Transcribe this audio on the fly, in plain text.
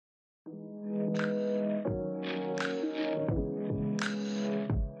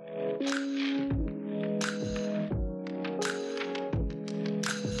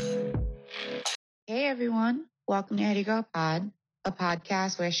Welcome to HeadyGirlPod, a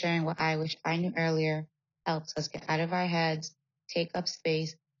podcast where sharing what I wish I knew earlier helps us get out of our heads, take up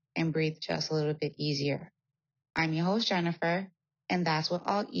space, and breathe just a little bit easier. I'm your host, Jennifer, and that's with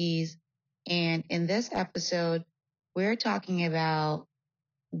all ease. And in this episode, we're talking about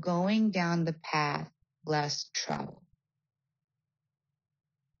going down the path less traveled.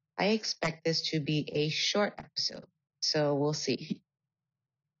 I expect this to be a short episode, so we'll see.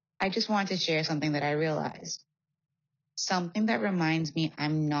 I just wanted to share something that I realized. Something that reminds me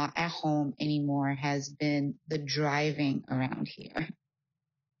I'm not at home anymore has been the driving around here.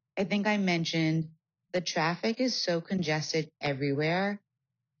 I think I mentioned the traffic is so congested everywhere.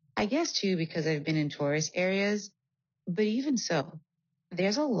 I guess too because I've been in tourist areas, but even so,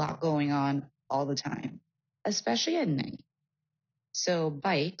 there's a lot going on all the time, especially at night. So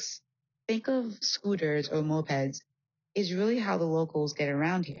bikes, think of scooters or mopeds, is really how the locals get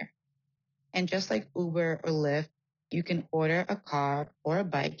around here. And just like Uber or Lyft, you can order a car or a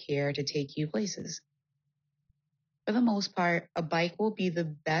bike here to take you places. For the most part, a bike will be the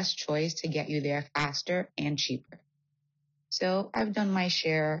best choice to get you there faster and cheaper. So I've done my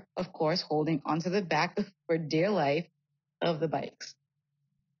share, of course, holding onto the back for dear life of the bikes.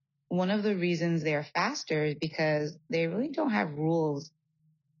 One of the reasons they're faster is because they really don't have rules.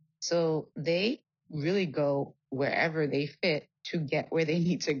 So they really go wherever they fit to get where they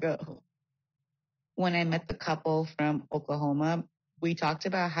need to go. When I met the couple from Oklahoma, we talked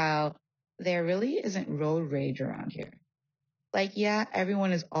about how there really isn't road rage around here. Like, yeah,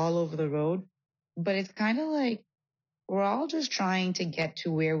 everyone is all over the road, but it's kind of like we're all just trying to get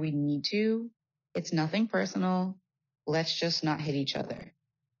to where we need to. It's nothing personal. Let's just not hit each other.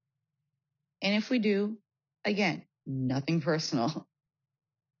 And if we do, again, nothing personal.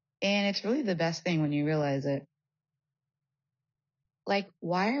 And it's really the best thing when you realize it. Like,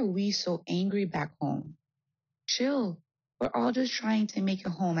 why are we so angry back home? Chill. We're all just trying to make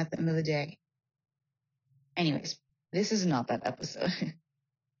it home at the end of the day. Anyways, this is not that episode.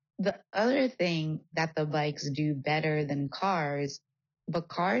 The other thing that the bikes do better than cars, but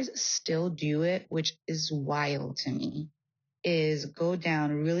cars still do it, which is wild to me, is go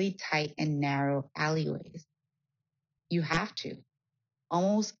down really tight and narrow alleyways. You have to.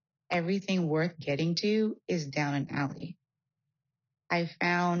 Almost everything worth getting to is down an alley. I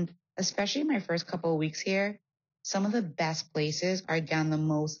found, especially my first couple of weeks here, some of the best places are down the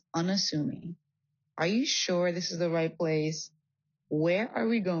most unassuming. Are you sure this is the right place? Where are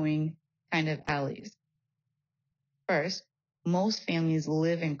we going? Kind of alleys. First, most families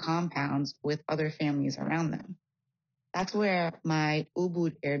live in compounds with other families around them. That's where my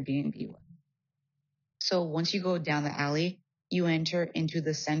Ubud Airbnb was. So once you go down the alley, you enter into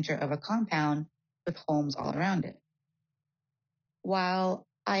the center of a compound with homes all around it. While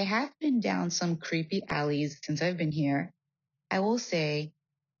I have been down some creepy alleys since I've been here, I will say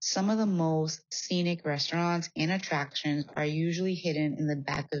some of the most scenic restaurants and attractions are usually hidden in the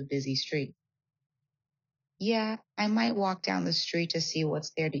back of busy streets. Yeah, I might walk down the street to see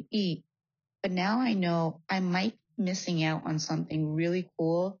what's there to eat, but now I know I might be missing out on something really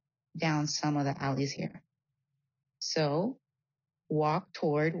cool down some of the alleys here. So walk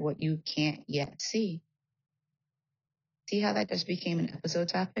toward what you can't yet see. See how that just became an episode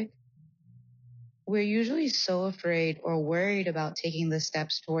topic? We're usually so afraid or worried about taking the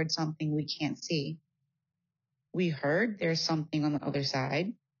steps towards something we can't see. We heard there's something on the other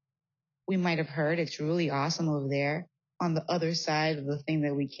side. We might have heard it's really awesome over there on the other side of the thing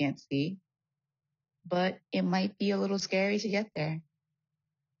that we can't see. But it might be a little scary to get there.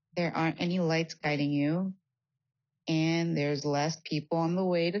 There aren't any lights guiding you, and there's less people on the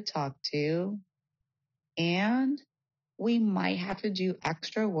way to talk to, and we might have to do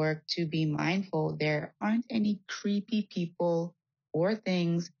extra work to be mindful there aren't any creepy people or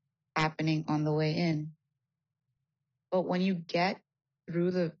things happening on the way in. But when you get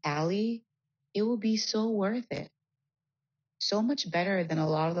through the alley, it will be so worth it. So much better than a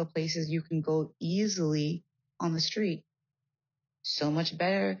lot of the places you can go easily on the street. So much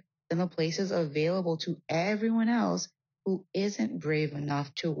better than the places available to everyone else who isn't brave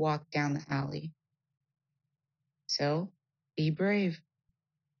enough to walk down the alley. So be brave.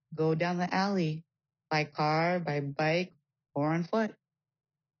 Go down the alley by car, by bike, or on foot.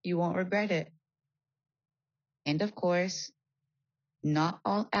 You won't regret it. And of course, not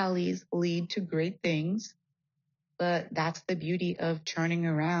all alleys lead to great things, but that's the beauty of turning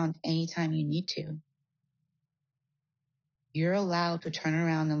around anytime you need to. You're allowed to turn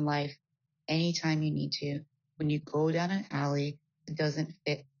around in life anytime you need to when you go down an alley that doesn't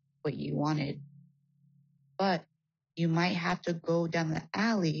fit what you wanted. But you might have to go down the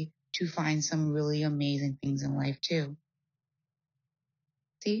alley to find some really amazing things in life too.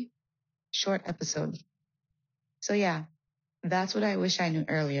 See? Short episode. So yeah, that's what I wish I knew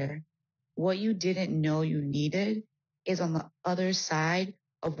earlier. What you didn't know you needed is on the other side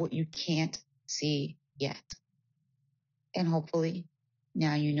of what you can't see yet. And hopefully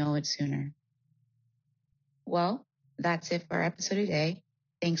now you know it sooner. Well, that's it for our episode today.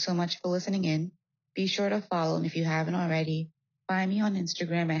 Thanks so much for listening in. Be sure to follow, and if you haven't already, find me on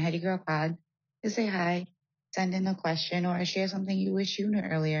Instagram at HeadyGirlPod to say hi, send in a question, or share something you wish you knew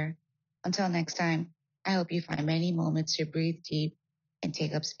earlier. Until next time, I hope you find many moments to breathe deep and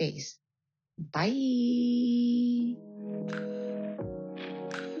take up space. Bye.